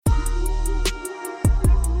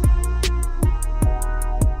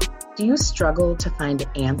Do you struggle to find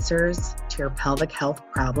answers to your pelvic health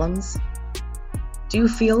problems? Do you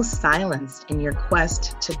feel silenced in your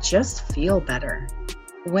quest to just feel better?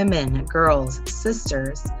 Women, girls,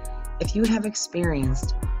 sisters, if you have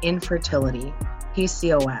experienced infertility,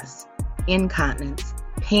 PCOS, incontinence,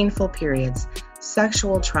 painful periods,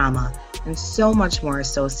 sexual trauma, and so much more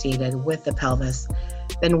associated with the pelvis,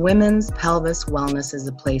 then Women's Pelvis Wellness is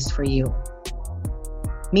a place for you.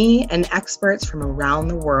 Me and experts from around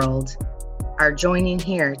the world are joining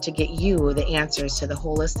here to get you the answers to the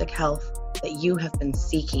holistic health that you have been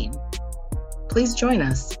seeking. Please join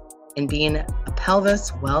us in being a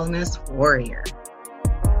pelvis wellness warrior.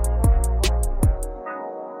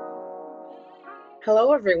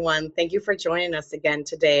 Hello, everyone. Thank you for joining us again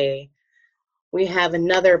today. We have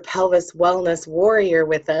another pelvis wellness warrior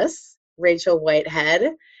with us, Rachel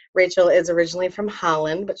Whitehead. Rachel is originally from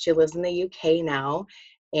Holland, but she lives in the UK now.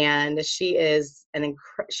 And she is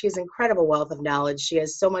she's an incredible wealth of knowledge. She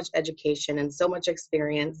has so much education and so much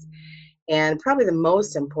experience, and probably the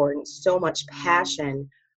most important, so much passion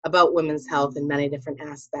about women's health in many different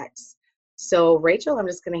aspects. So, Rachel, I'm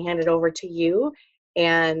just going to hand it over to you,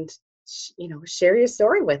 and share your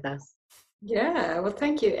story with us. Yeah, well,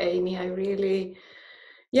 thank you, Amy.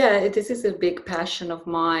 This is a big passion of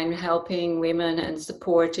mine, helping women and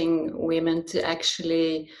supporting women to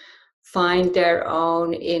actually find their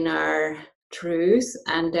own inner truth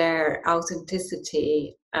and their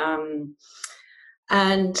authenticity. And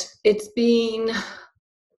it's been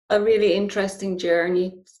a really interesting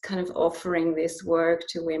journey, kind of offering this work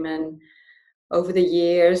to women over the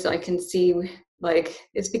years. I can see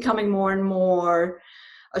it's becoming more and more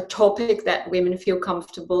a topic that women feel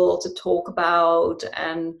comfortable to talk about,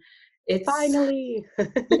 and it's finally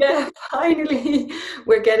finally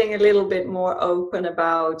we're getting a little bit more open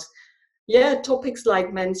about topics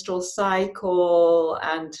like menstrual cycle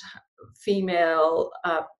and female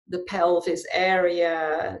the pelvis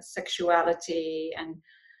area, sexuality, and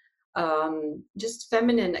just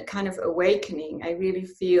feminine kind of awakening. I really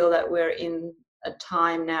feel that we're in a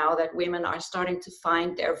time now that women are starting to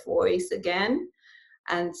find their voice again.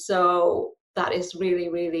 And so that is really,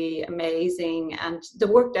 really amazing. And the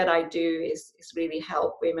work that I do is really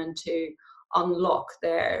help women to unlock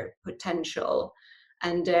their potential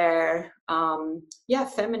and their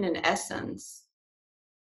feminine essence.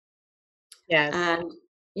 Yes. And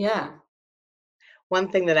one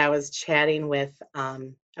thing that I was chatting with, I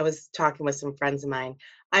was talking with some friends of mine.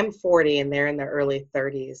 I'm 40 and they're in their early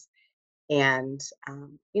 30s. And,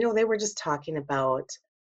 they were just talking about,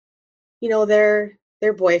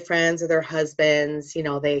 their boyfriends or their husbands,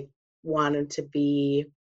 they wanted to be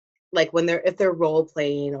like if they're role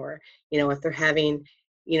playing, or, if they're having,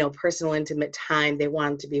 personal intimate time, they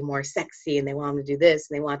want to be more sexy and they want to do this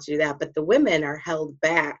and they want to do that. But the women are held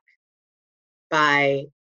back by,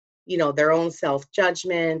 their own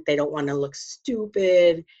self-judgment. They don't want to look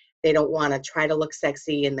stupid. They don't want to try to look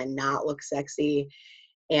sexy and then not look sexy.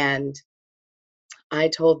 And I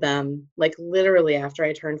told them, literally after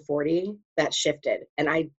I turned 40, that shifted. And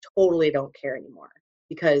I totally don't care anymore,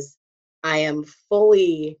 because I am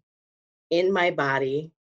fully in my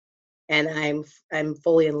body and I'm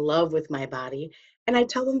fully in love with my body. And I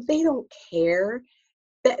tell them they don't care,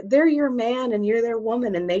 that they're your man and you're their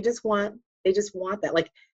woman, and they just want that.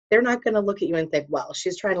 They're not going to look at you and think, well,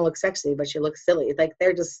 she's trying to look sexy, but she looks silly.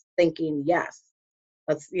 They're just thinking, yes,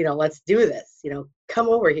 let's do this, come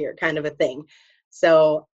over here, kind of a thing.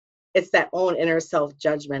 So it's that own inner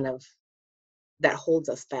self-judgment that holds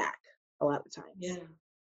us back a lot of times.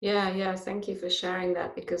 Yeah. Thank you for sharing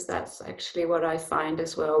that, because that's actually what I find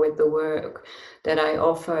as well with the work that I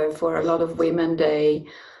offer for a lot of women. They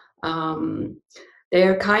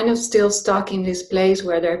are kind of still stuck in this place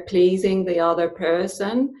where they're pleasing the other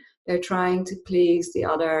person. They're trying to please the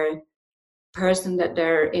other person that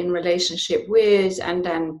they're in relationship with, and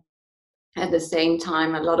then at the same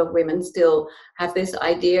time, a lot of women still have this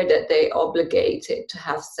idea that they're obligated to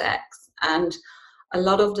have sex. And a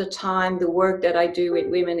lot of the time, the work that I do with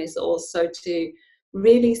women is also to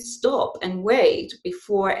really stop and wait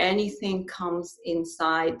before anything comes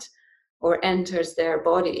inside or enters their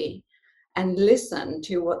body, and listen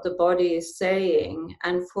to what the body is saying.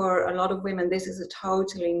 And for a lot of women, this is a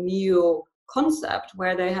totally new concept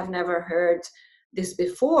where they have never heard this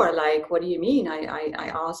before. What do you mean?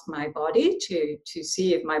 I ask my body to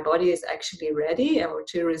see if my body is actually ready or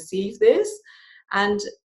to receive this. And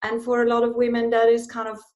for a lot of women, that is kind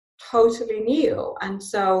of totally new. And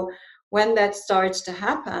so when that starts to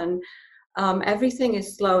happen, everything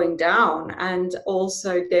is slowing down. And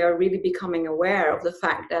also they are really becoming aware of the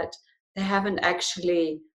fact that they haven't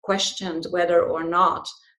actually questioned whether or not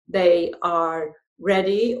they are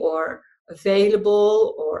ready or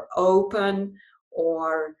available or open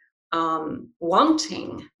or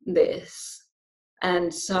wanting this.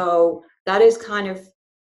 And so that is kind of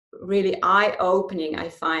really eye-opening, I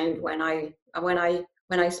find, when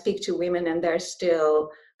I speak to women and they're still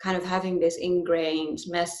kind of having this ingrained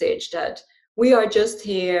message that we are just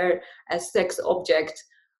here as sex object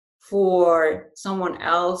for someone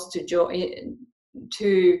else to join,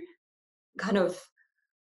 to kind of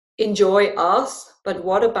enjoy us, but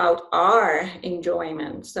what about our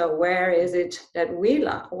enjoyment? So where is it that we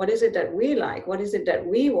like? What is it that we like? What is it that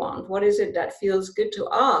we want? What is it that feels good to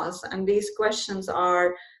us? And these questions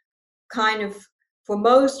are kind of, for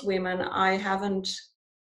most women, I haven't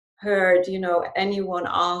heard, anyone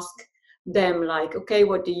ask them like, okay,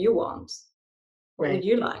 what do you want? What would Right.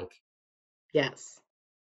 you like? Yes.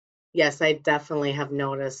 Yes, I definitely have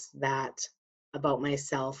noticed that about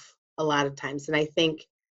myself a lot of times. And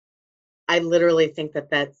I literally think that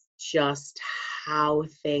that's just how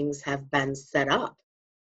things have been set up.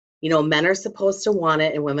 Men are supposed to want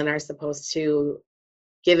it and women are supposed to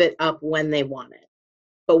give it up when they want it.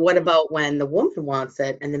 But what about when the woman wants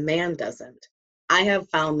it and the man doesn't? I have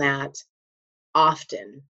found that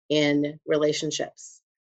often in relationships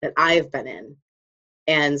that I've been in.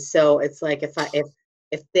 And so it's like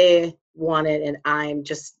if they want it and I'm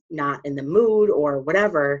just not in the mood or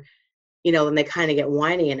whatever, then they kind of get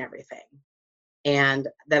whiny and everything. And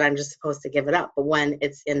that I'm just supposed to give it up. But when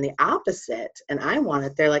it's in the opposite and I want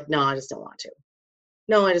it, they're like, no, I just don't want to.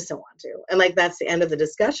 No, I just don't want to. And like that's the end of the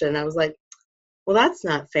discussion. I was like, well, that's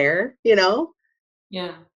not fair.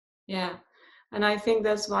 Yeah, yeah. And I think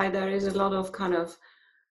that's why there is a lot of kind of,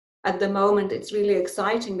 at the moment, it's really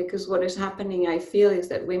exciting because what is happening, I feel, is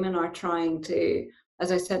that women are trying to,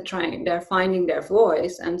 as I said, they're finding their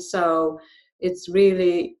voice. And so it's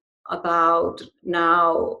really about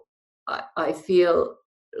now, I feel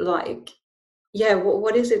like, yeah,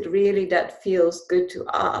 what is it really that feels good to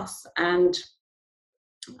us? And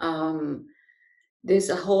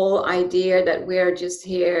this whole idea that we're just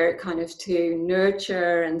here kind of to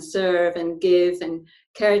nurture and serve and give and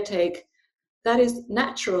caretake, that is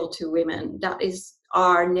natural to women. That is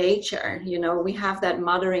our nature. We have that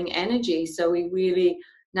mothering energy. So we really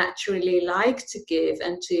naturally like to give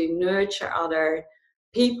and to nurture other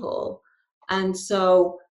people. And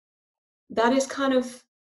so that is kind of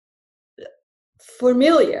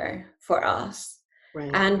familiar for us.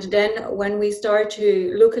 Right. And then when we start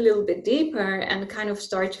to look a little bit deeper and kind of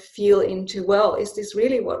start to feel into, well, is this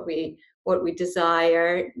really what we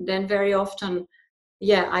desire? Then very often,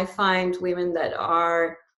 yeah, I find women that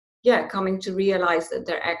are, coming to realize that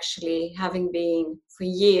they're actually, having been for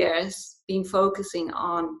years, been focusing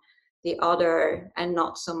on the other and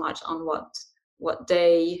not so much on what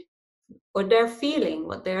they're feeling,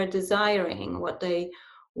 what they're desiring, what they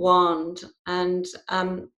want. And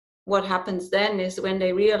what happens then is when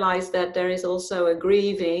they realize that there is also a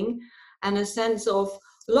grieving and a sense of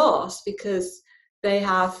loss because they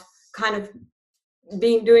have kind of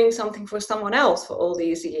been doing something for someone else for all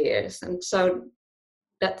these years. And so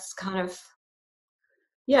that's kind of,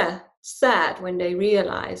 sad when they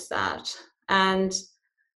realize that. And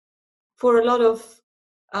for a lot of,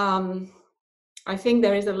 I think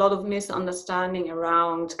there is a lot of misunderstanding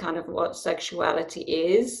around kind of what sexuality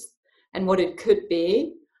is and what it could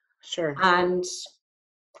be. Sure. And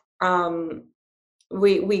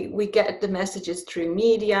we get the messages through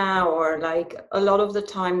media, or like a lot of the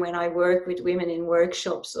time when I work with women in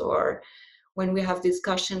workshops or when we have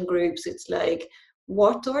discussion groups, it's like,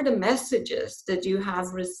 what are the messages that you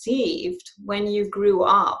have received when you grew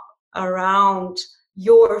up around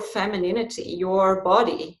your femininity, your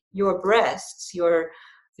body, your breasts, your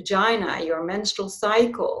vagina, your menstrual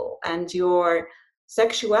cycle, and your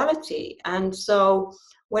sexuality? And so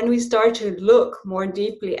when we start to look more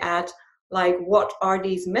deeply at like what are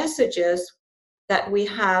these messages that we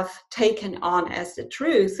have taken on as the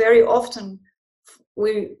truth, very often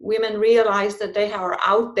women realize that they are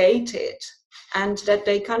outdated and that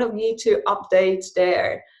they kind of need to update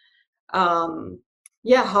their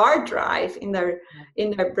hard drive in their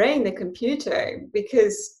brain, the computer,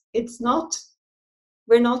 because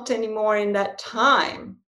we're not anymore in that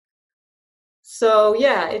time. So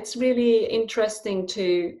it's really interesting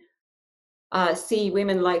to see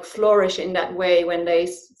women like flourish in that way when they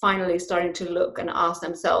finally starting to look and ask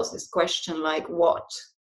themselves this question, like,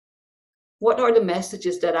 what are the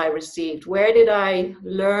messages that I received? Where did I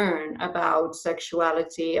learn about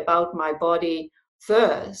sexuality, about my body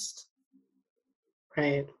first?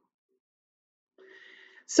 Right.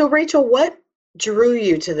 So Rachel, what drew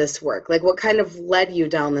you to this work? Like what kind of led you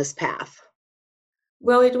down this path?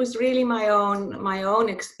 Well, it was really my own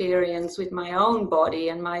experience with my own body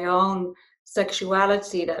and my own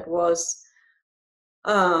sexuality that was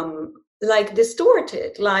like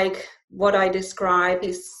distorted. Like what I describe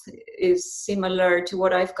is similar to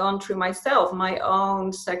what I've gone through myself. My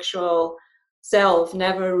own sexual self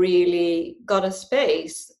never really got a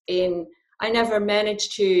space in. I never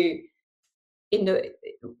managed to, in the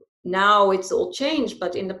now it's all changed,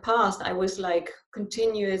 but in the past I was like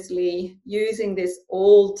continuously using this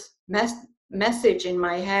old message in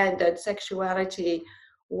my head that sexuality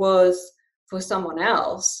was for someone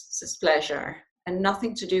else's pleasure and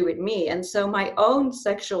nothing to do with me. And so my own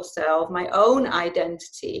sexual self, my own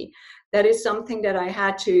identity, that is something that I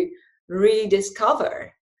had to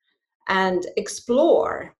rediscover and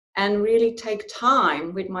explore and really take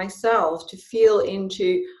time with myself to feel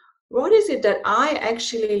into what is it that I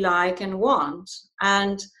actually like and want.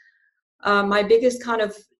 And my biggest kind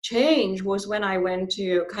of change was when I went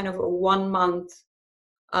to kind of a 1 month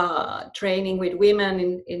training with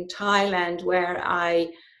women in Thailand, where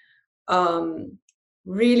I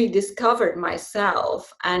really discovered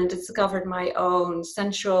myself and discovered my own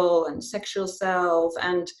sensual and sexual self.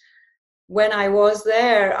 And when I was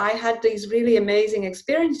there, I had these really amazing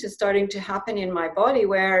experiences starting to happen in my body,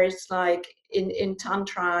 where it's like in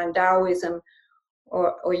Tantra and Taoism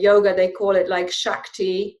or yoga, they call it like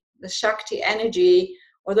Shakti, the Shakti energy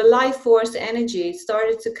or the life force energy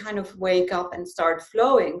started to kind of wake up and start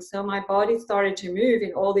flowing. So my body started to move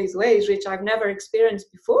in all these ways, which I've never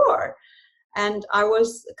experienced before. And I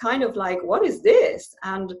was kind of like, what is this?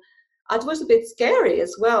 And it was a bit scary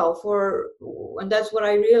as well and that's what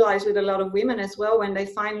I realized with a lot of women as well, when they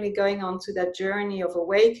finally going on to that journey of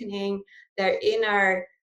awakening their inner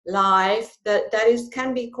life, that is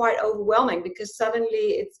can be quite overwhelming, because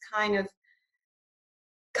suddenly it's kind of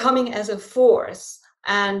coming as a force.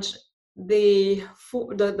 And the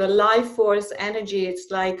life force energy, it's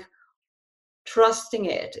like trusting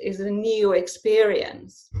it is a new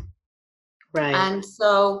experience. Right. And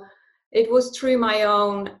so it was through my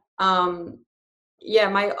own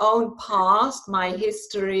my own past, my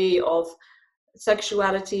history of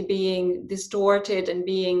sexuality being distorted and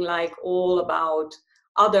being like all about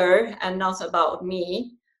other and not about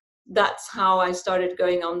me. That's how I started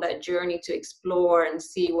going on that journey to explore and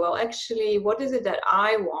see, well, actually, what is it that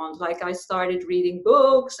I want? Like I started reading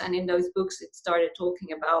books, and in those books it started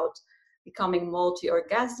talking about becoming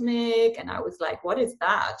multi-orgasmic, and I was like, what is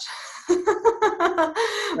that?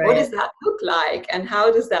 What Right. does that look like, and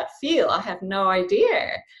how does that feel? I have no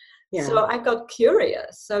idea. Yeah. So I got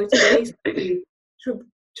curious. So it's basically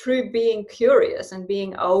through being curious and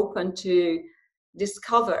being open to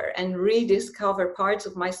discover and rediscover parts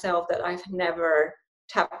of myself that I've never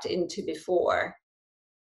tapped into before.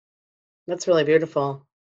 That's really beautiful.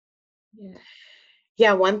 Yeah.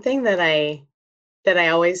 Yeah, one thing that I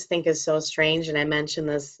always think is so strange, and I mention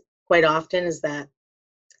this quite often, is that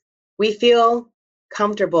we feel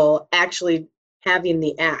comfortable actually having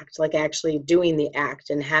the act, like actually doing the act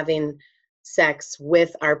and having sex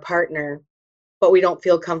with our partner, but we don't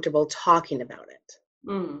feel comfortable talking about it.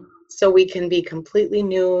 Mm. So we can be completely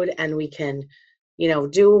nude and we can,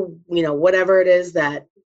 do, whatever it is that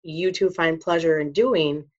you two find pleasure in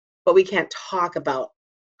doing, but we can't talk about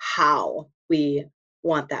how we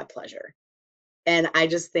want that pleasure. And I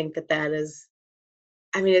just think that is,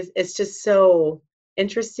 I mean, it's just so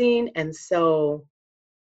interesting and so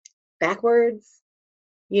backwards,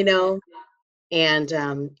 you Yeah. know, and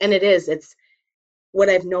it's what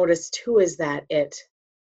I've noticed too is that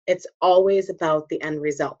it's always about the end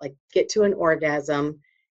result, like get to an orgasm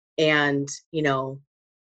and,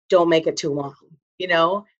 don't make it too long,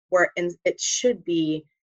 where and it should be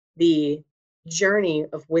the journey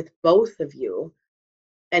of with both of you.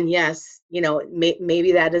 And yes,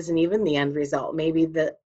 maybe that isn't even the end result. Maybe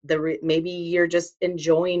maybe you're just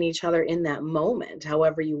enjoying each other in that moment,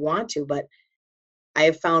 however you want to. But I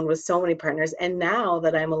have found with so many partners, and now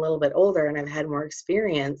that I'm a little bit older and I've had more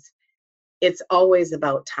experience, it's always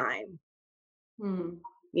about time. Mm.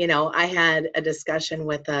 I had a discussion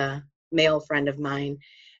with a male friend of mine,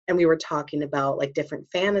 and we were talking about like different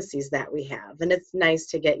fantasies that we have. And it's nice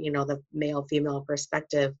to get, the male female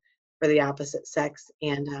perspective for the opposite sex.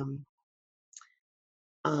 And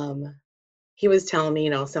um, he was telling me,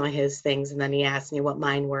 some of his things, and then he asked me what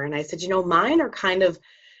mine were. And I said, mine are kind of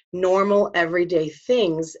normal, everyday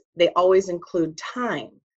things. They always include time.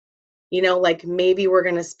 Like maybe we're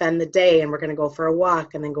going to spend the day and we're going to go for a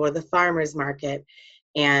walk and then go to the farmer's market.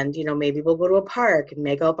 And, maybe we'll go to a park and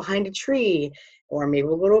make out behind a tree, or maybe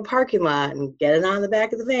we'll go to a parking lot and get it on the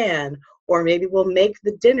back of the van, or maybe we'll make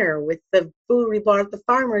the dinner with the food we bought at the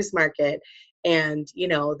farmer's market. And,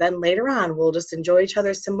 then later on, we'll just enjoy each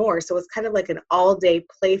other some more. So it's kind of like an all day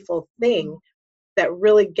playful thing that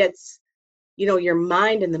really gets, your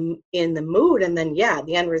mind in the mood. And then, yeah,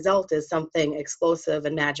 the end result is something explosive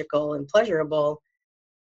and magical and pleasurable.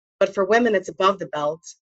 But for women, it's above the belt.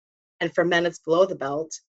 And for men, it's below the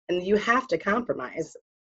belt. And you have to compromise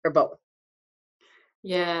for both.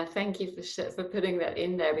 Yeah, thank you for putting that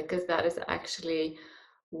in there, because that is actually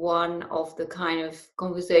one of the kind of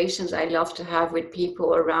conversations I love to have with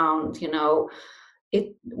people around,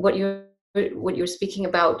 it what you're speaking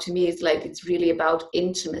about to me is like it's really about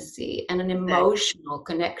intimacy and an emotional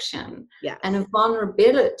connection and Yes. a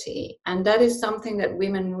vulnerability, and that is something that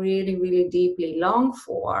women really really deeply long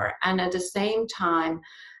for, and at the same time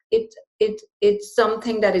it's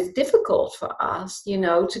something that is difficult for us,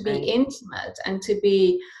 to be Right. intimate and to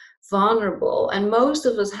be vulnerable, and most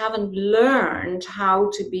of us haven't learned how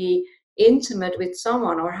to be intimate with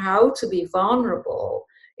someone or how to be vulnerable.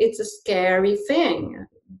 It's a scary thing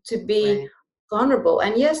to be Right. vulnerable.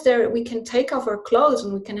 And yes, there we can take off our clothes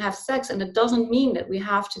and we can have sex, and it doesn't mean that we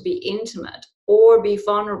have to be intimate or be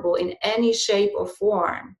vulnerable in any shape or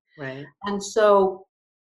form. Right. And so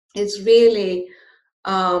it's really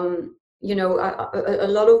a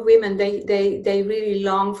lot of women, they really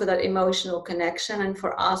long for that emotional connection, and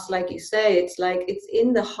for us, like you say, it's like it's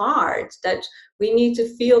in the heart that we need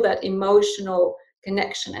to feel that emotional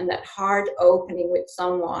connection and that heart opening with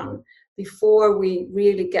someone before we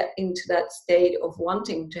really get into that state of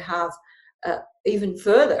wanting to have even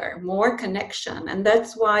further more connection. And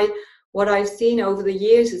that's why what I've seen over the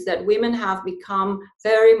years is that women have become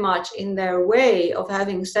very much in their way of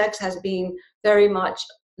having sex has been very much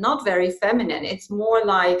not very feminine. It's more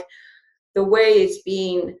like the way it's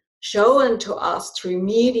being shown to us through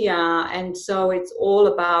media. And so it's all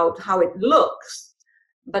about how it looks,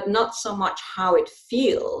 but not so much how it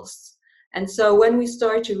feels. And so when we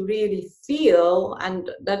start to really feel, and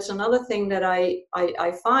that's another thing that I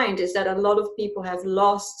find is that a lot of people have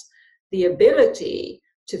lost the ability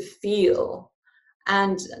to feel.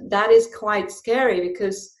 And that is quite scary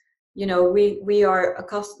because we are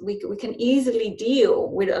accustomed, we can easily deal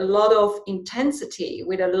with a lot of intensity,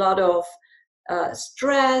 with a lot of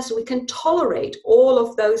stress. We can tolerate all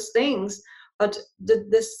of those things, but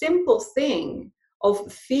the simple thing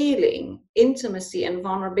of feeling intimacy and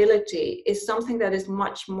vulnerability is something that is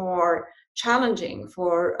much more challenging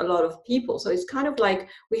for a lot of people. So it's kind of like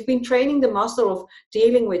we've been training the muscle of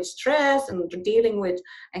dealing with stress and dealing with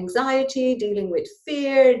anxiety, dealing with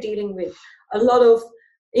fear, dealing with a lot of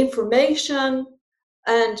information.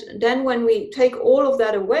 And then when we take all of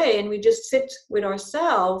that away and we just sit with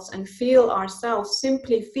ourselves and feel ourselves,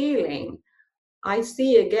 simply feeling, I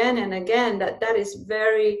see again and again that is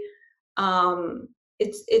very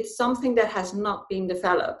it's something that has not been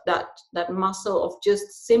developed, that muscle of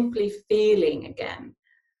just simply feeling again.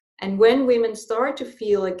 And when women start to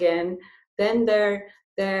feel again, then their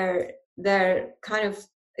kind of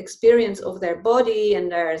experience of their body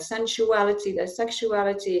and their sensuality, their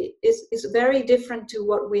sexuality is very different to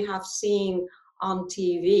what we have seen on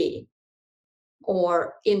TV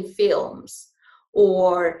or in films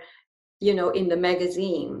or in the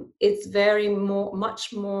magazine. It's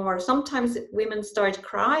much more. Sometimes women start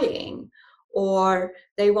crying, or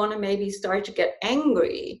they want to maybe start to get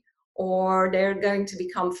angry, or they're going to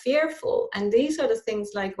become fearful. And these are the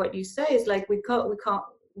things, like what you say, is like we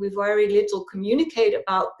very little communicate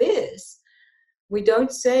about this. We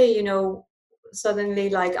don't say,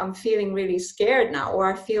 suddenly, like, I'm feeling really scared now, or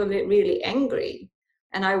I feel really angry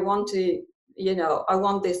and I want to, I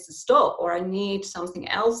want this to stop, or I need something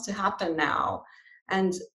else to happen now.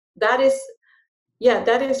 And that is, yeah,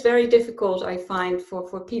 that is very difficult, I find,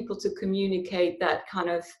 for people to communicate that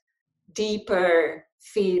kind of deeper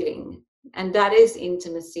feeling. And that is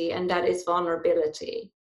intimacy, and that is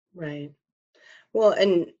vulnerability. Right. Well,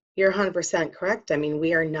 and you're 100% correct. I mean,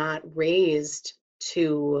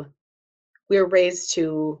 to, we are raised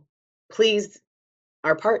to please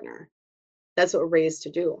our partner. That's what we're raised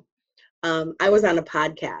to do. I was on a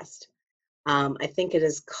podcast. I think it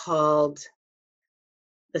is called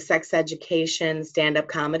the Sex Education Stand-Up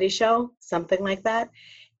Comedy Show, something like that.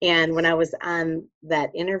 And when I was on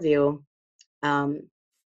that interview, um,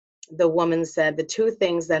 the woman said the two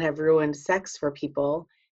things that have ruined sex for people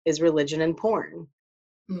is religion and porn.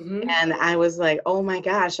 Mm-hmm. And I was like, oh my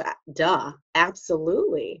gosh, duh,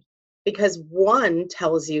 absolutely. Because one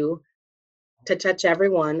tells you to touch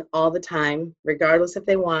everyone all the time, regardless if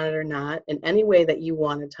they want it or not, in any way that you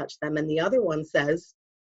want to touch them. And the other one says,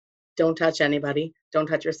 don't touch anybody, don't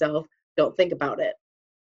touch yourself, don't think about it.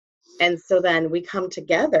 And so then we come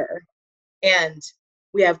together and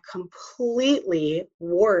we have completely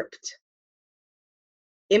warped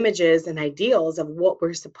images and ideals of what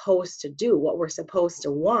we're supposed to do, what we're supposed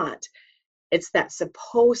to want. It's that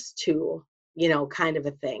supposed to, kind of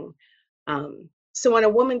a thing. So when a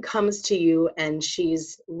woman comes to you and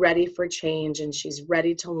she's ready for change and she's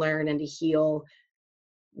ready to learn and to heal,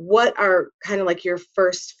 what are kind of like your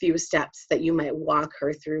first few steps that you might walk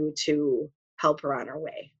her through to help her on her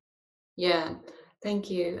way? Yeah,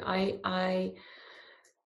 thank you.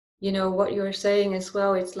 What you're saying as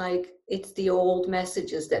well, it's like it's the old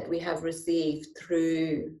messages that we have received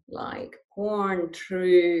through like porn,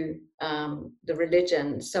 through the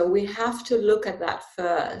religion. So we have to look at that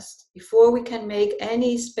first before we can make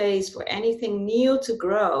any space for anything new to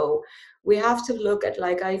grow. We have to look at,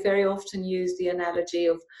 like, I very often use the analogy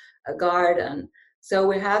of a garden. So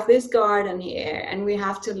we have this garden here, and we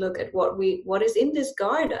have to look at what is in this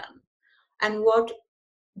garden, and what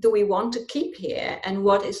do we want to keep here, and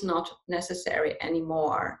what is not necessary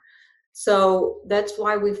anymore. So that's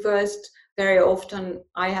why we first, very often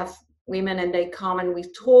I have women and they come and we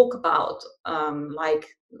talk about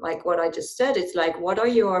like what I just said. It's like, what are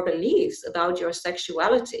your beliefs about your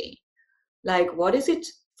sexuality? Like, what is it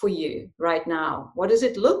for you right now? What does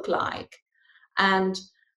it look like? And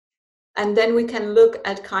then we can look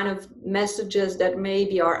at kind of messages that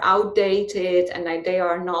maybe are outdated and that they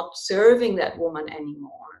are not serving that woman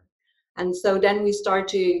anymore. And so then we start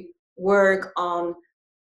to work on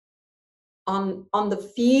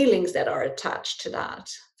the feelings that are attached to that.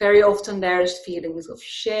 Very often there's feelings of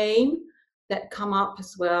shame that come up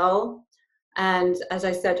as well. And as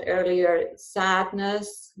I said earlier,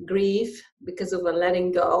 sadness, grief, because of a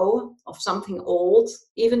letting go of something old.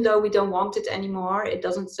 Even though we don't want it anymore, it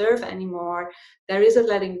doesn't serve anymore, there is a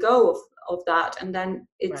letting go of that, and then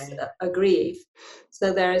it's Right. a grief.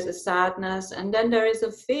 So there is a sadness, and then there is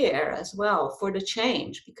a fear as well for the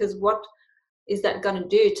change, because what is that going to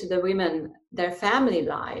do to the women, their family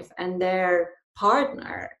life and their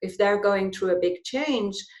partner? If they're going through a big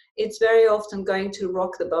change, it's very often going to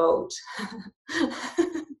rock the boat.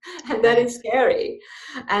 And that Right. is scary.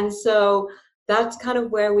 And so that's kind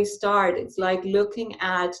of where we start. It's like looking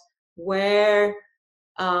at where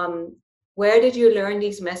where did you learn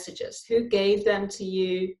these messages? Who gave them to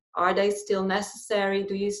you? Are they still necessary?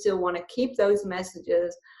 Do you still want to keep those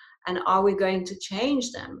messages? And are we going to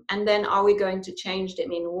change them? And then are we going to change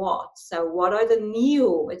them in what? So what are the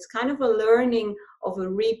new? It's kind of a learning of a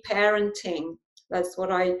reparenting. That's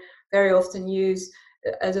what I very often use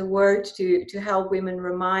as a word to help women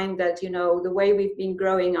remind that, the way we've been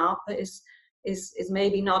growing up is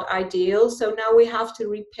maybe not ideal. So now we have to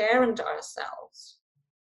reparent ourselves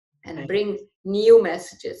and Right. bring new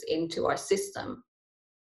messages into our system.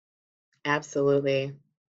 Absolutely.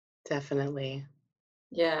 Definitely.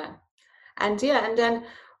 Yeah. And then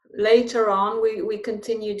later on we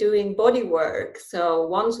continue doing body work. So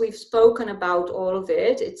once we've spoken about all of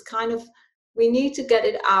it, it's kind of, we need to get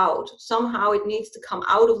it out somehow. It needs to come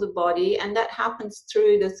out of the body, and that happens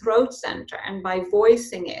through the throat center and by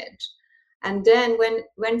voicing it. And then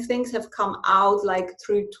when things have come out, like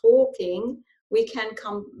through talking, we can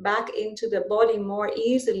come back into the body more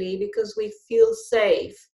easily because we feel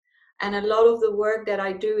safe. And a lot of the work that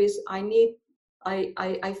I do is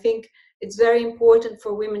I think it's very important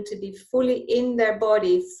for women to be fully in their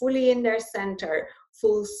body, fully in their center,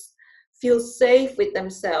 feel safe with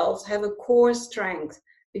themselves, have a core strength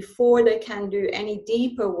before they can do any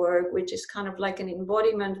deeper work, which is kind of like an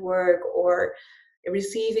embodiment work or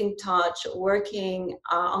receiving touch, working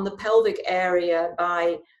on the pelvic area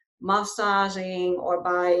by massaging or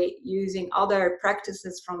by using other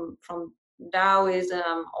practices from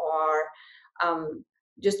Taoism or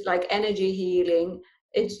just like energy healing.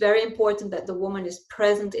 It's very important that the woman is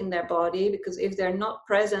present in their body, because if they're not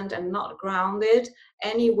present and not grounded,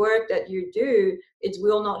 any work that you do, it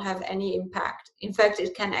will not have any impact. In fact,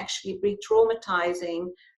 it can actually be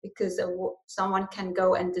traumatizing, because someone can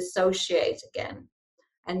go and dissociate again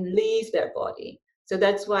and leave their body. So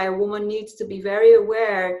that's why a woman needs to be very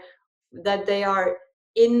aware that they are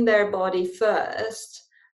in their body first,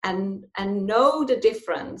 and know the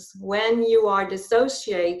difference when you are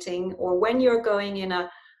dissociating or when you're going in a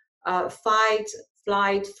fight,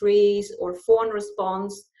 flight, freeze, or fawn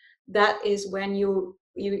response. That is when you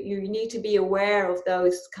need to be aware of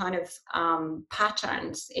those kind of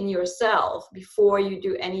patterns in yourself before you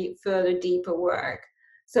do any further deeper work,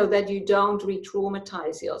 so that you don't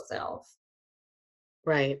re-traumatize yourself.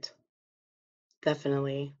 Right.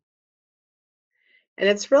 Definitely. And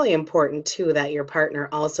it's really important too that your partner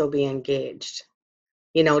also be engaged.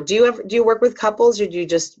 Do you work with couples, or do you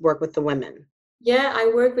just work with the women? Yeah,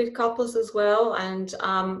 I work with couples as well, and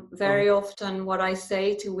Oh, very often what I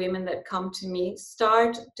say to women that come to me,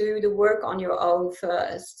 start do the work on your own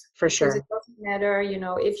first, for because sure. it doesn't matter,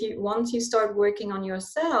 if you once you start working on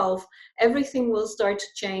yourself, everything will start to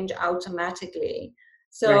change automatically. Right.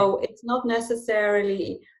 So it's not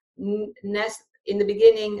necessarily in the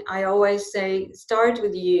beginning. I always say start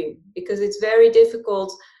with you, because it's very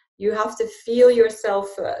difficult. You have to feel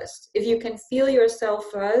yourself first. If you can feel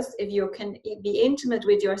yourself first, if you can be intimate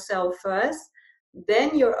with yourself first,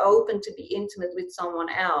 then you're open to be intimate with someone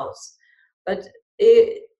else. But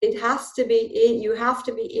it has to be you have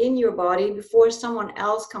to be in your body before someone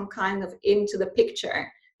else come kind of into the picture.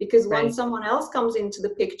 Because once Right. someone else comes into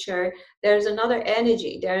the picture, there's another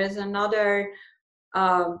energy, there is another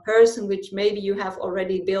person which maybe you have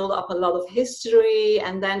already built up a lot of history,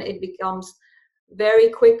 and then it becomes very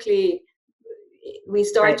quickly, we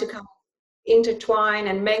start Right. to kind of intertwine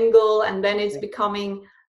and mingle, and then it's Right. becoming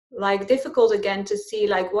like difficult again to see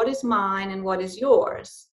like what is mine and what is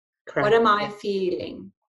yours, what Correct. am I Yeah.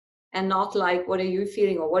 feeling, and not like what are you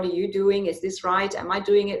feeling or what are you doing, is this right, am I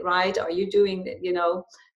doing it right, are you doing it.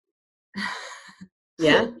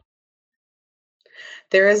 Yeah.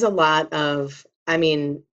 There is a lot of, I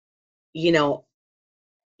mean, you know,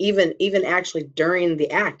 even actually during the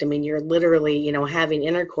act, I mean, you're literally, having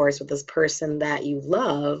intercourse with this person that you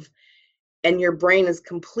love, and your brain is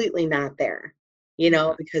completely not there,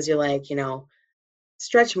 Yeah, because you're like,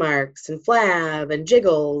 stretch marks and flab and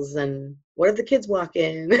jiggles and what if the kids walk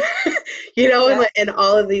in, and yeah, and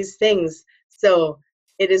all of these things. So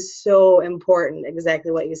it is so important,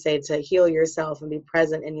 exactly what you say, to heal yourself and be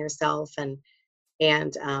present in yourself, and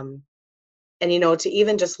to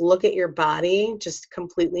even just look at your body just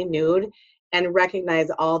completely nude and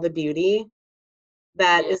recognize all the beauty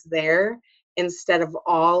that yeah, is there, instead of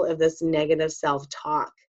all of this negative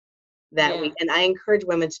self-talk that yeah, we and I encourage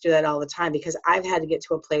women to do that all the time, because I've had to get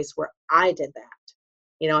to a place where I did that.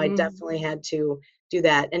 I definitely mm-hmm. had to do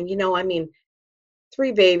that. And I mean,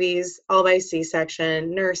 three babies, all by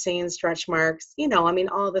C-section, nursing, stretch marks, I mean,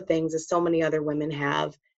 all the things that so many other women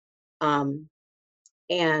have. Um,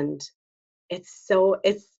 and it's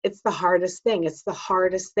the hardest thing. It's the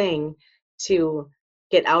hardest thing to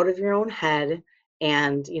get out of your own head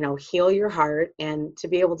and, heal your heart and to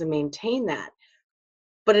be able to maintain that.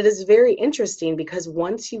 But it is very interesting, because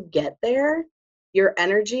once you get there, your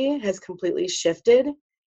energy has completely shifted,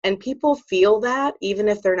 and people feel that even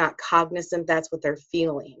if they're not cognizant that's what they're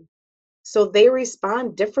feeling. So they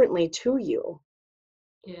respond differently to you,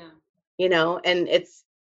 Yeah. and it's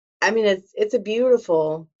a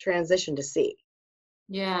beautiful transition to see.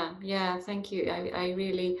 Yeah, yeah, thank you. I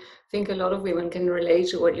really think a lot of women can relate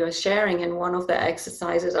to what you're sharing. And one of the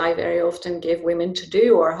exercises I very often give women to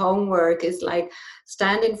do, or homework, is like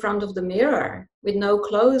stand in front of the mirror with no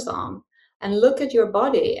clothes on and look at your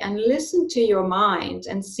body and listen to your mind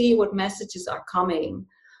and see what messages are coming.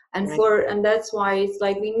 Right. And that's why it's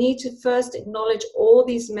like we need to first acknowledge all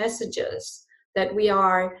these messages that we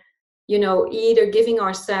are, either giving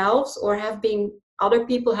ourselves or have been other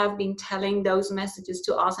people have been telling those messages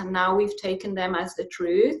to us, and now we've taken them as the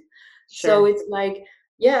truth. So Sure. it's like,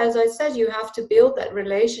 yeah, as I said, you have to build that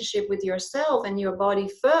relationship with yourself and your body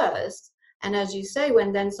first. And as you say,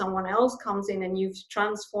 when then someone else comes in and you've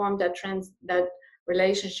transformed that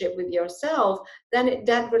relationship with yourself, then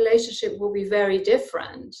that relationship will be very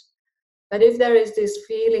different. But if there is this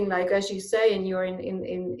feeling, like as you say, and you're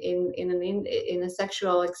in a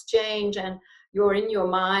sexual exchange, and you're in your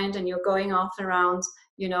mind and you're going off around,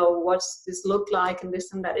 what's this look like and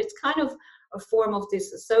this and that, it's kind of a form of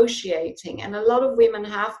disassociating. And a lot of women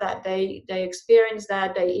have that. They experience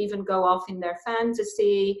that. They even go off in their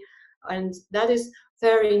fantasy, and that is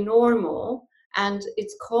very normal and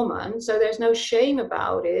it's common. So there's no shame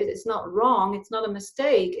about it. It's not wrong. It's not a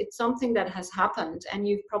mistake. It's something that has happened, and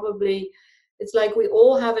you've probably, it's like we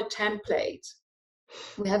all have a template.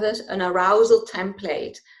 We have an arousal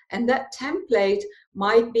template, and that template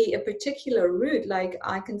might be a particular route. Like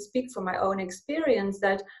I can speak from my own experience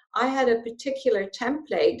that I had a particular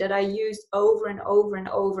template that I used over and over and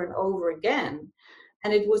over and over again,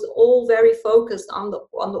 and it was all very focused on the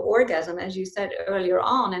orgasm, as you said earlier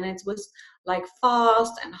on, and it was like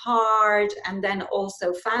fast and hard, and then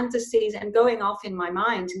also fantasies and going off in my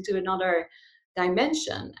mind into another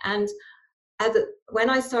dimension. And when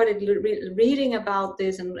I started reading about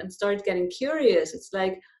this and started getting curious, it's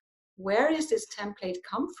like, where is this template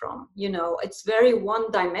come from? It's very one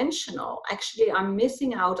dimensional. Actually, I'm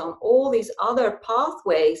missing out on all these other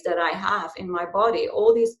pathways that I have in my body,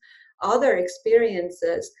 all these other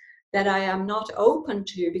experiences that I am not open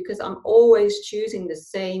to, because I'm always choosing the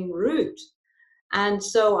same route. And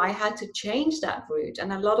so I had to change that route.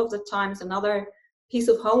 And a lot of the times, another piece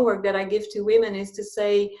of homework that I give to women is to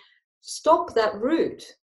say, stop that route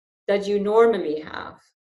that you normally have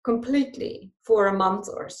completely for a month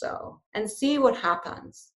or so and see what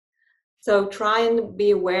happens. So try and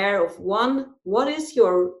be aware of, one, what is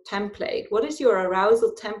your template? What is your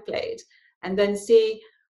arousal template? And then see,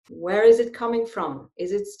 where is it coming from?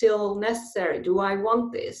 Is it still necessary? Do I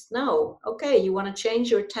want this? No. Okay, you want to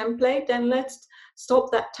change your template? Then let's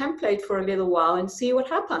stop that template for a little while and see what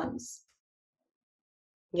happens.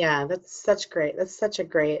 Yeah, that's such a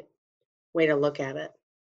great way to look at it.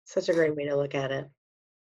 Such a great way to look at it.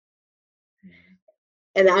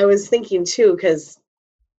 And I was thinking too, because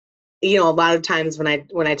a lot of times when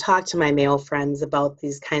I talk to my male friends about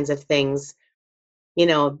these kinds of things,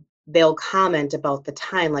 they'll comment about the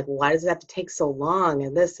time, like, why does it have to take so long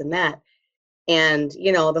and this and that? And,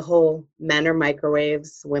 the whole men are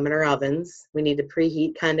microwaves, women are ovens, we need to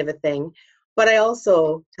preheat kind of a thing. But I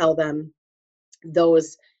also tell them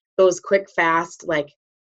those quick, fast, like,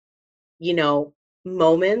 you know,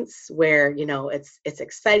 moments where, it's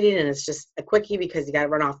exciting and it's just a quickie because you got to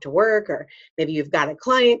run off to work, or maybe you've got a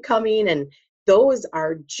client coming, and those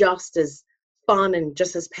are just as fun and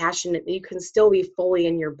just as passionate. You can still be fully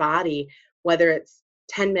in your body, whether it's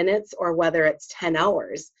 10 minutes or whether it's 10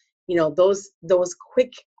 hours. Those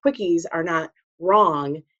quickies are not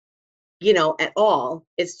wrong, at all.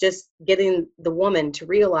 It's just getting the woman to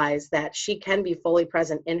realize that she can be fully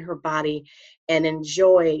present in her body and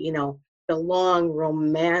enjoy, the long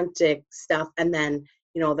romantic stuff, and then,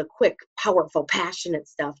 the quick, powerful, passionate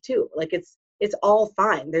stuff too. Like it's all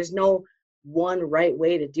fine. There's no one right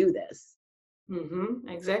way to do this.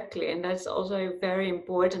 Exactly. And that's also very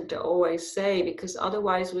important to always say, because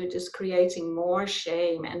otherwise we're just creating more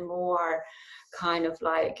shame and more kind of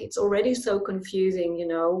like, it's already so confusing,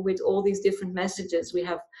 with all these different messages. We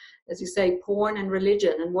have, as you say, porn and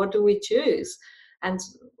religion, and what do we choose? And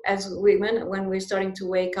as women, when we're starting to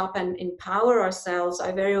wake up and empower ourselves,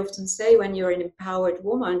 I very often say, when you're an empowered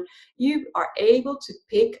woman, you are able to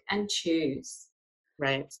pick and choose.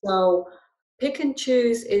 Right. So pick and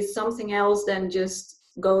choose is something else than just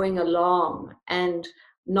going along and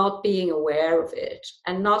not being aware of it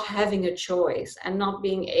and not having a choice and not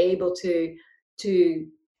being able to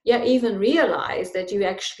even realize that you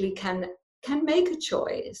actually can make a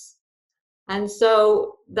choice. And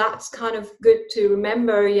so that's kind of good to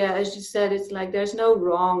remember. Yeah, as you said, it's like there's no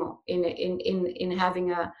wrong in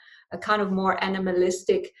having a kind of more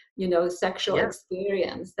animalistic, sexual Yeah.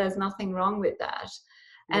 experience. There's nothing wrong with that.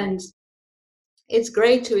 Right. And it's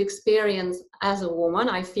great to experience as a woman,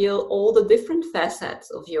 I feel, all the different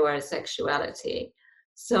facets of your sexuality.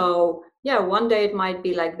 So yeah, one day it might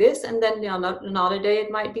be like this, and then another day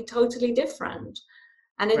it might be totally different.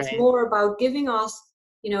 And it's Right. more about giving us,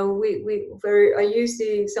 I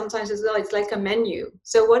usually sometimes as well, it's like a menu.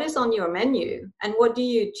 So what is on your menu, and what do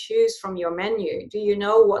you choose from your menu? Do you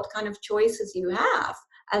know what kind of choices you have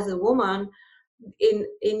as a woman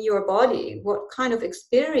in your body, what kind of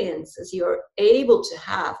experiences you're able to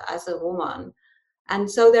have as a woman? And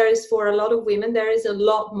so there is, for a lot of women, there is a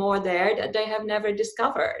lot more there that they have never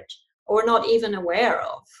discovered or not even aware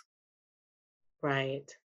of. Right.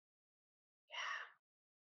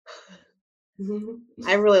 Mhm.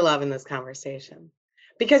 I'm really loving this conversation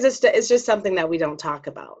because it's just something that we don't talk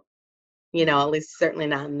about, at least certainly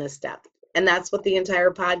not in this depth. And that's what the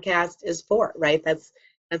entire podcast is for, right? That's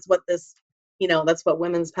what this, that's what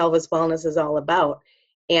women's pelvis wellness is all about.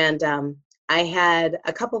 And I had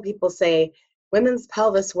a couple people say, women's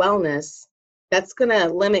pelvis wellness, that's going to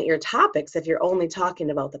limit your topics if you're only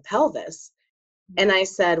talking about the pelvis. And I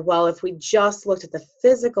said, well, if we just looked at the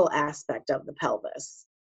physical aspect of the pelvis,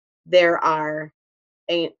 there are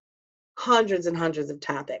hundreds and hundreds of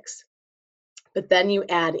topics. But then you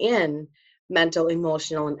add in mental,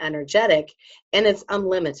 emotional, and energetic, and it's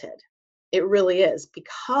unlimited. It really is,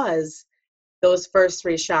 because those first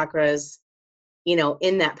three chakras,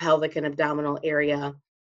 in that pelvic and abdominal area,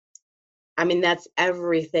 I mean, that's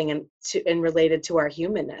everything and related to our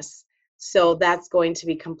humanness. So that's going to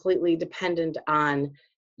be completely dependent on,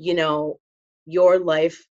 your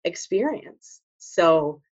life experience.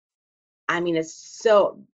 So I mean,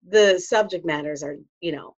 the subject matters are,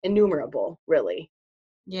 innumerable, really.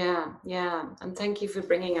 Yeah. And thank you for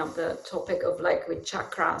bringing up the topic of like with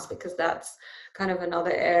chakras, because that's kind of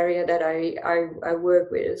another area that I work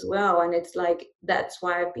with as well. And it's like, that's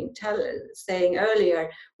why I've been saying earlier,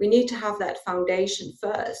 we need to have that foundation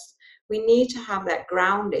first. We need to have that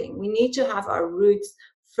grounding. We need to have our roots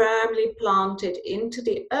firmly planted into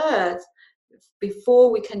the earth before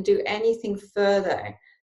we can do anything further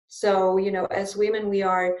So, you know, as women, we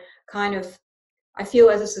are kind of, I feel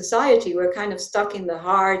as a society, we're kind of stuck in the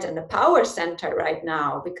heart and the power center right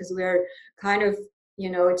now, because we're kind of, you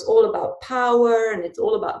know, it's all about power and it's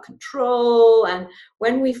all about control. And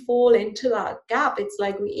when we fall into that gap, it's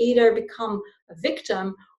like we either become a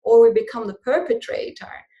victim or we become the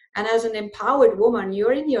perpetrator. And as an empowered woman,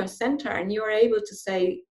 you're in your center and you're able to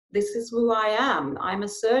say, this is who I am, I'm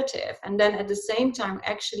assertive. And then at the same time,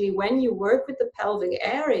 actually, when you work with the pelvic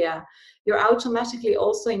area, you're automatically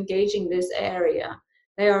also engaging this area.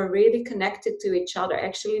 They are really connected to each other.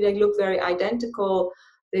 Actually, they look very identical.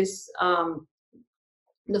 This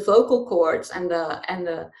the vocal cords and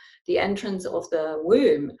the entrance of the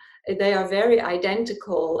womb, they are very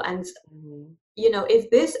identical. And you know, if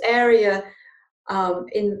this area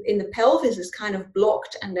in the pelvis is kind of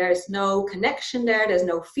blocked and there's no connection there, there's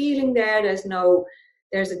no feeling there,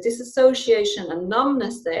 there's a disassociation, a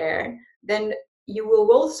numbness there, then you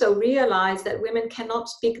will also realize that women cannot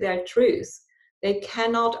speak their truth. They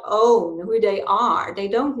cannot own who they are. They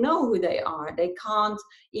don't know who they are. They can't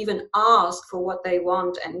even ask for what they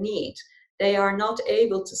want and need. They are not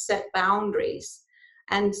able to set boundaries.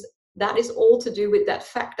 And that is all to do with that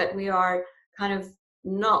fact that we are kind of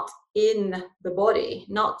not in the body,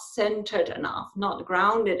 not centered enough, not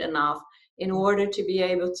grounded enough in order to be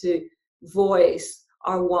able to voice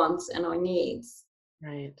our wants and our needs.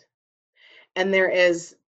 Right. And there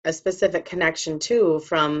is a specific connection too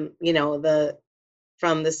from, you know,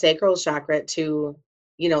 from the sacral chakra to,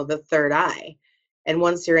 you know, the third eye. And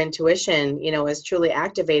once your intuition, you know, is truly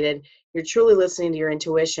activated, you're truly listening to your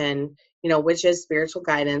intuition, you know, which is spiritual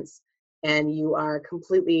guidance, and you are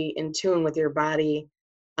completely in tune with your body.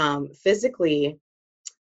 Physically,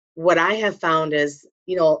 what I have found is,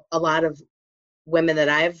 you know, a lot of women that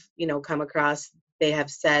I've, you know, come across, they have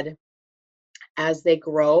said as they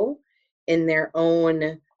grow in their own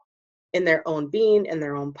being, in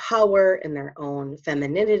their own power, in their own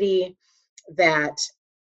femininity, that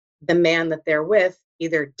the man that they're with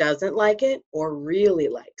either doesn't like it or really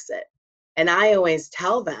likes it. And I always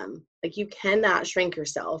tell them, like, you cannot shrink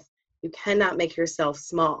yourself. You cannot make yourself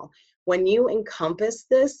small. When you encompass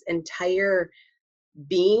this entire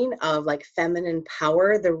being of like feminine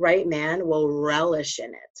power, the right man will relish in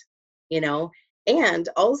it, you know? And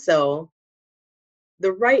also,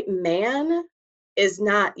 the right man is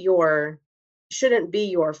not shouldn't be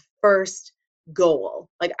your first goal.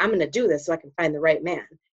 Like, I'm going to do this so I can find the right man.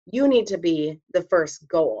 You need to be the first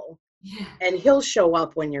goal. Yeah. And he'll show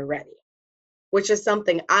up when you're ready, which is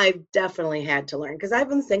something I've definitely had to learn, because I've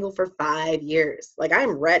been single for 5 years. Like,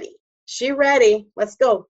 I'm ready. She ready. Let's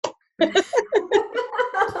go.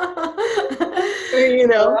 You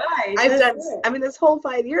know, right, I mean, this whole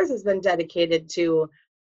 5 years has been dedicated to,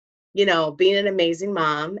 you know, being an amazing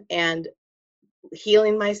mom and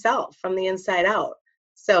healing myself from the inside out.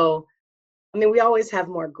 So, I mean, we always have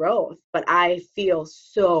more growth, but I feel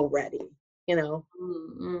so ready, you know.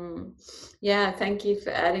 Mm-hmm. Yeah, thank you for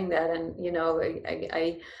adding that. And you know,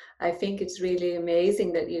 I think it's really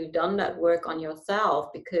amazing that you've done that work on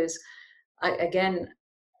yourself, because again,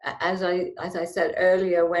 as I said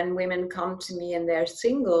earlier, when women come to me and they're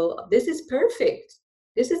single, this is perfect.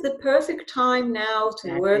 This is the perfect time now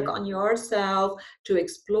to work Exactly. on yourself, to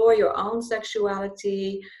explore your own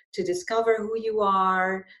sexuality, to discover who you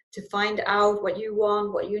are, to find out what you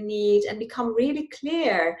want, what you need, and become really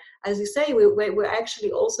clear. As you say, we're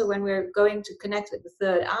actually also, when we're going to connect with the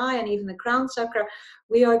third eye and even the crown chakra,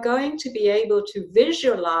 we are going to be able to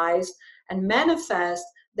visualize and manifest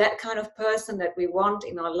that kind of person that we want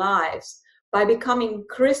in our lives by becoming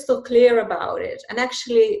crystal clear about it. And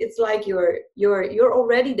actually, it's like you're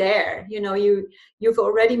already there. You know, you've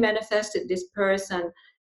already manifested this person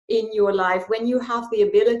in your life when you have the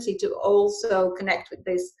ability to also connect with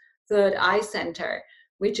this third eye center,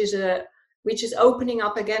 which is opening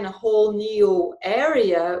up again a whole new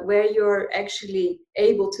area where you're actually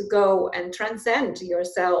able to go and transcend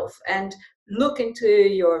yourself and look into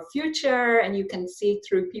your future. And you can see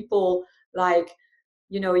through people, like,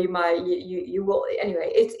 you know, you will,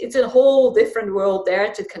 anyway, it's a whole different world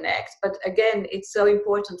there to connect. But again, it's so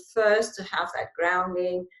important first to have that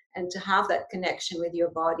grounding and to have that connection with your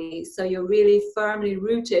body, so you're really firmly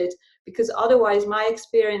rooted. Because otherwise, my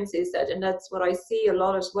experience is that, and that's what I see a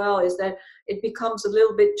lot as well, is that it becomes a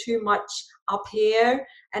little bit too much up here,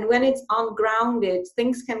 and when it's ungrounded,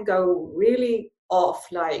 things can go really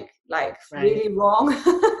off, like Right. really wrong.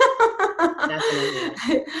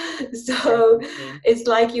 Definitely. So Definitely. it's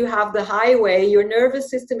like you have the highway, your nervous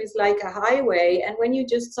system is like a highway, and when you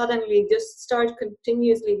just suddenly just start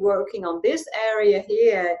continuously working on this area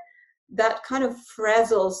here, that kind of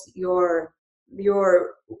frazzles your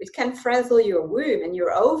it can frazzle your womb and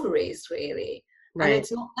your ovaries, really. And Right.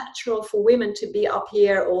 it's not natural for women to be up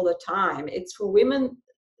here all the time. It's for women,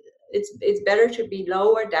 it's better to be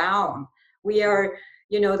lower down. We are,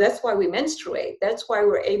 that's why we menstruate. That's why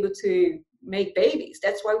we're able to make babies.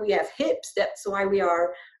 That's why we have hips. That's why we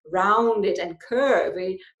are rounded and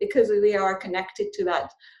curvy, because we are connected to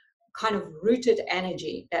that kind of rooted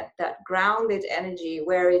energy, that grounded energy,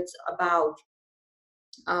 where it's about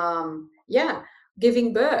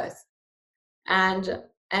giving birth and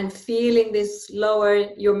feeling this lower.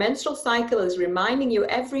 Your menstrual cycle is reminding you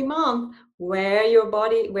every month where your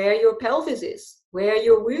pelvis is, where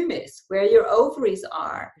your womb is, where your ovaries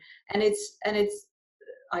are. And it's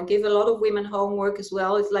I give a lot of women homework as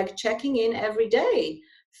well. It's like checking in every day.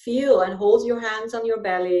 Feel and hold your hands on your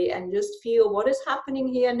belly and just feel, what is happening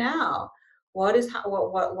here now? What is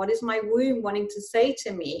my womb wanting to say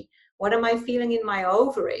to me? What am I feeling in my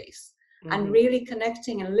ovaries? And really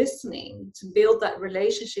connecting and listening to build that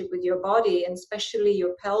relationship with your body, and especially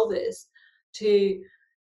your pelvis, to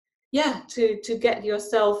get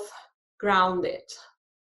yourself grounded.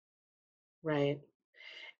 Right.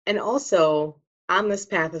 And also, on this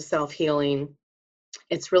path of self-healing,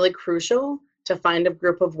 it's really crucial to find a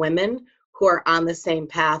group of women who are on the same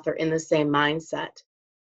path or in the same mindset.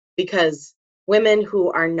 Because women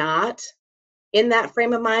who are not in that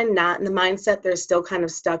frame of mind, not in the mindset, they're still kind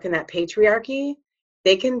of stuck in that patriarchy,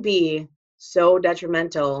 they can be so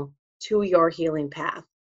detrimental to your healing path.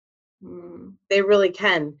 They really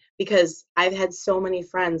can, because I've had so many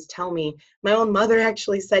friends tell me, my own mother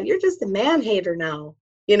actually said, "You're just a man hater now,"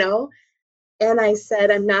 you know? And I said,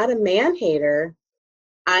 "I'm not a man hater.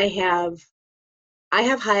 I have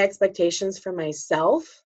high expectations for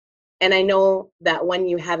myself. And I know that when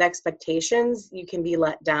you have expectations, you can be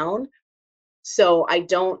let down. So I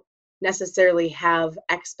don't necessarily have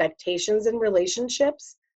expectations in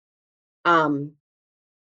relationships.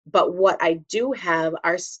 But what I do have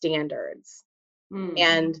are standards.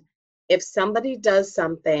 And if somebody does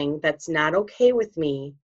something that's not okay with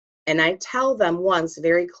me, and I tell them once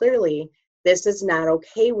very clearly, this is not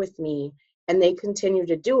okay with me, and they continue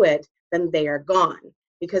to do it, then they are gone.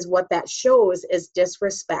 Because what that shows is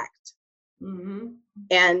disrespect. And,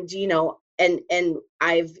 and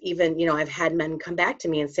I've even, I've had men come back to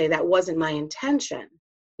me and say, that wasn't my intention,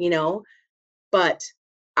 but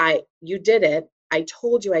you did it. I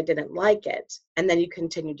told you I didn't like it. And then you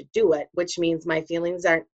continue to do it, which means my feelings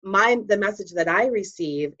aren't the message that I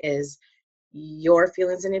receive is your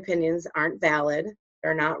feelings and opinions aren't valid.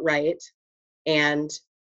 They're not right. And,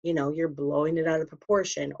 you're blowing it out of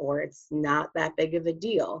proportion, or it's not that big of a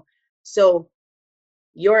deal. So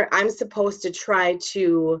I'm supposed to try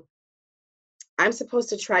to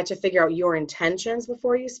figure out your intentions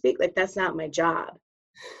before you speak. Like, that's not my job,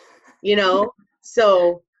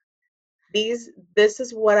 So this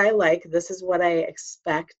is what I like. This is what I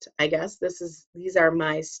expect, I guess. These are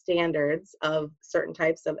my standards of certain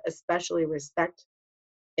types of, especially respect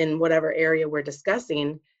in whatever area we're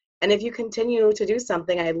discussing. And if you continue to do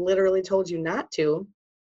something I literally told you not to,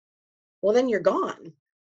 well, then you're gone.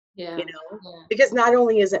 Yeah. Because not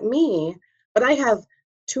only is it me, but I have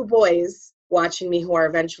 2 boys watching me who are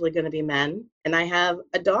eventually going to be men, and I have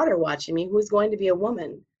a daughter watching me who's going to be a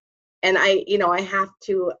woman. And I have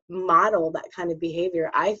to model that kind of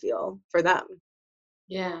behavior, I feel, for them.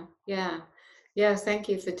 Yeah. Thank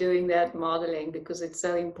you for doing that modeling, because it's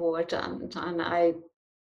so important. And I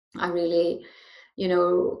really,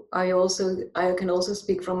 I can also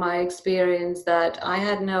speak from my experience that I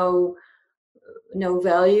had no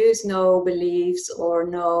values, no beliefs, or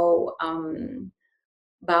no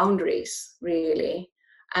boundaries, really.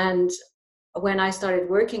 And when I started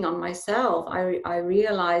working on myself, I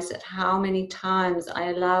realized that how many times I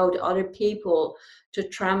allowed other people to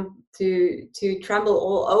tremble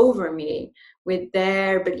all over me with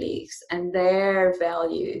their beliefs and their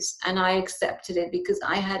values. And I accepted it because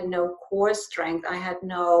I had no core strength. I had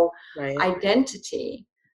no identity.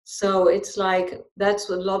 So it's like, that's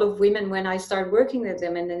a lot of women, when I start working with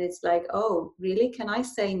them, and then it's like, oh, really? Can I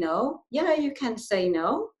say no? Yeah, you can say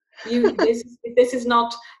no. If this is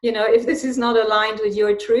not, if this is not aligned with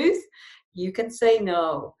your truth, you can say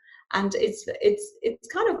no. And it's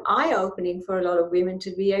kind of eye-opening for a lot of women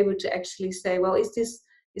to be able to actually say, well, is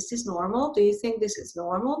this normal? Do you think this is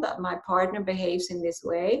normal, that my partner behaves in this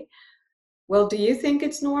way? Well, do you think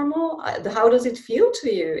it's normal? How does it feel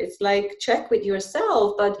to you? It's like, check with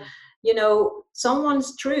yourself. But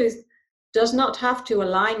someone's truth does not have to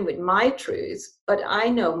align with my truth, but I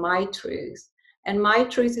know my truth. And my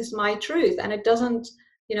truth is my truth. And it doesn't,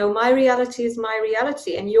 you know, my reality is my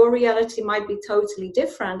reality, and your reality might be totally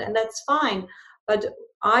different, and that's fine. But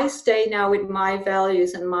I stay now with my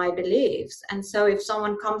values and my beliefs. And so if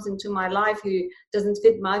someone comes into my life who doesn't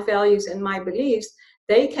fit my values and my beliefs,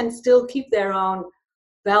 they can still keep their own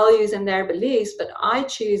values and their beliefs, but I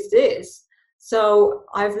choose this. So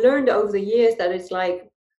I've learned over the years that it's like,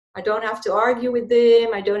 I don't have to argue with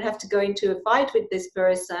them. I don't have to go into a fight with this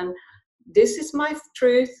person. This is my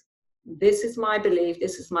truth. This is my belief.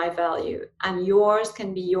 This is my value. And yours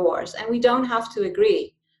can be yours. And we don't have to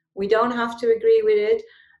agree. We don't have to agree with it.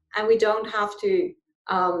 And we don't have to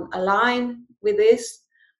align with this.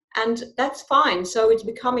 And that's fine. So it's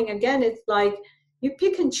becoming, again, it's like you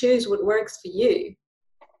pick and choose what works for you.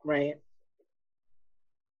 Right.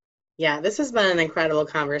 Yeah, this has been an incredible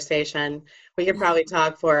conversation. We could probably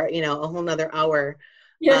talk for, a whole nother hour.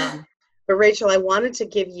 Yeah. But Rachel, I wanted to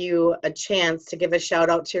give you a chance to give a shout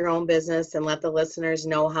out to your own business and let the listeners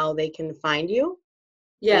know how they can find you.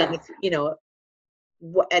 Yeah. And if,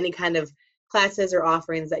 any kind of classes or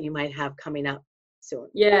offerings that you might have coming up soon.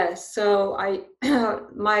 Yeah, so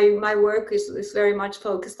my work is very much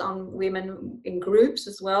focused on women in groups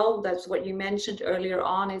as well. That's what you mentioned earlier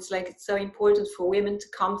on. It's like it's so important for women to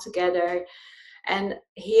come together and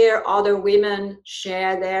hear other women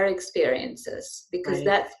share their experiences, because Right.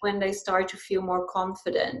 that's when they start to feel more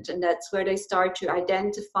confident, and that's where they start to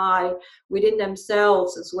identify within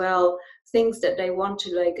themselves as well things that they want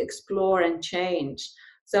to like explore and change.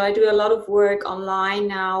 So I do a lot of work online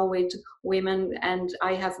now with women, and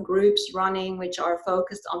I have groups running which are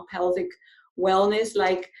focused on pelvic wellness.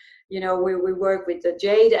 Like, we work with the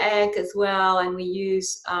jade egg as well, and we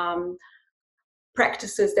use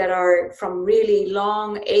practices that are from really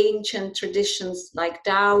long ancient traditions like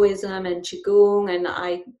Taoism and Qigong, and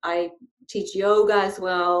I teach yoga as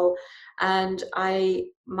well. And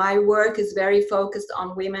my work is very focused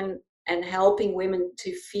on women and helping women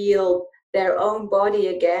to feel their own body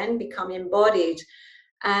again, become embodied,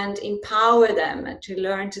 and empower them to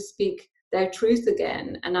learn to speak their truth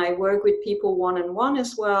again. And I work with people one-on-one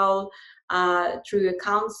as well, through a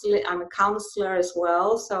counselor. I'm a counselor as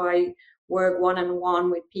well, so I work one-on-one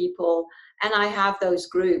with people, and I have those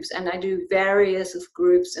groups, and I do various of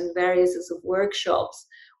groups and various of workshops,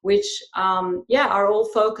 which are all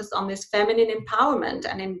focused on this feminine empowerment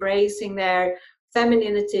and embracing their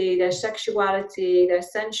femininity, their sexuality, their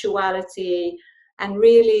sensuality, and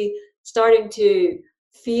really starting to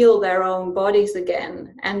feel their own bodies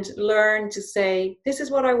again and learn to say, this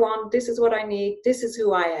is what I want, this is what I need, this is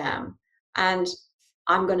who I am, and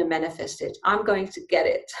I'm going to manifest it. I'm going to get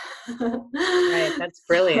it. Right. That's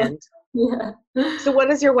brilliant. Yeah. So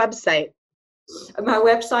what is your website? My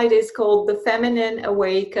website is called The Feminine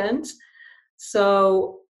Awakened.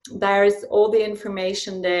 So there's all the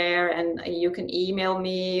information there, and you can email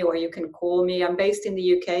me or you can call me. I'm based in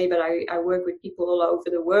the UK, but I work with people all over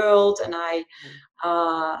the world, and I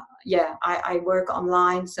work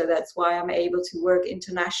online, so that's why I'm able to work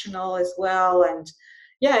international as well. And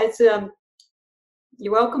it's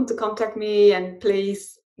you're welcome to contact me, and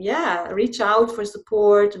please reach out for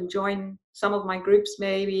support and join some of my groups.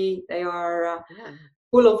 Maybe they are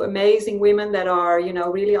full of amazing women that are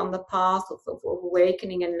really on the path of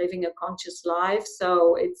awakening and living a conscious life.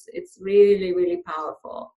 So it's really, really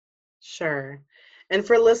powerful. Sure. And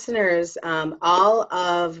for listeners, all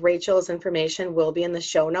of Rachel's information will be in the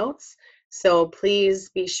show notes, so please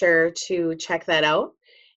be sure to check that out.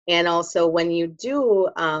 And also, when you do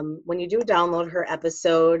download her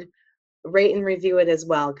episode, rate and review it as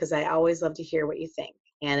well, because I always love to hear what you think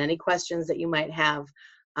and any questions that you might have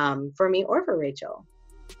for me or for Rachel.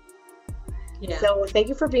 Yeah. So thank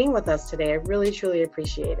you for being with us today. I really, truly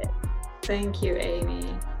appreciate it. Thank you,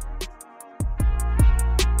 Amy.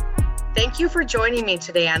 Thank you for joining me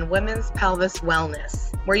today on Women's Pelvis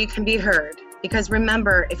Wellness, where you can be heard. Because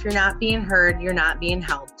remember, if you're not being heard, you're not being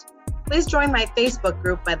helped. Please join my Facebook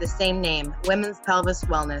group by the same name, Women's Pelvis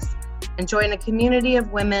Wellness, and join a community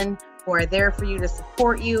of women who are there for you to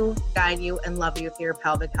support you, guide you, and love you through your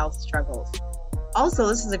pelvic health struggles. Also,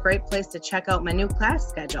 this is a great place to check out my new class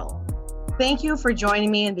schedule. Thank you for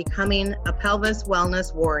joining me and becoming a pelvis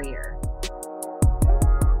wellness warrior.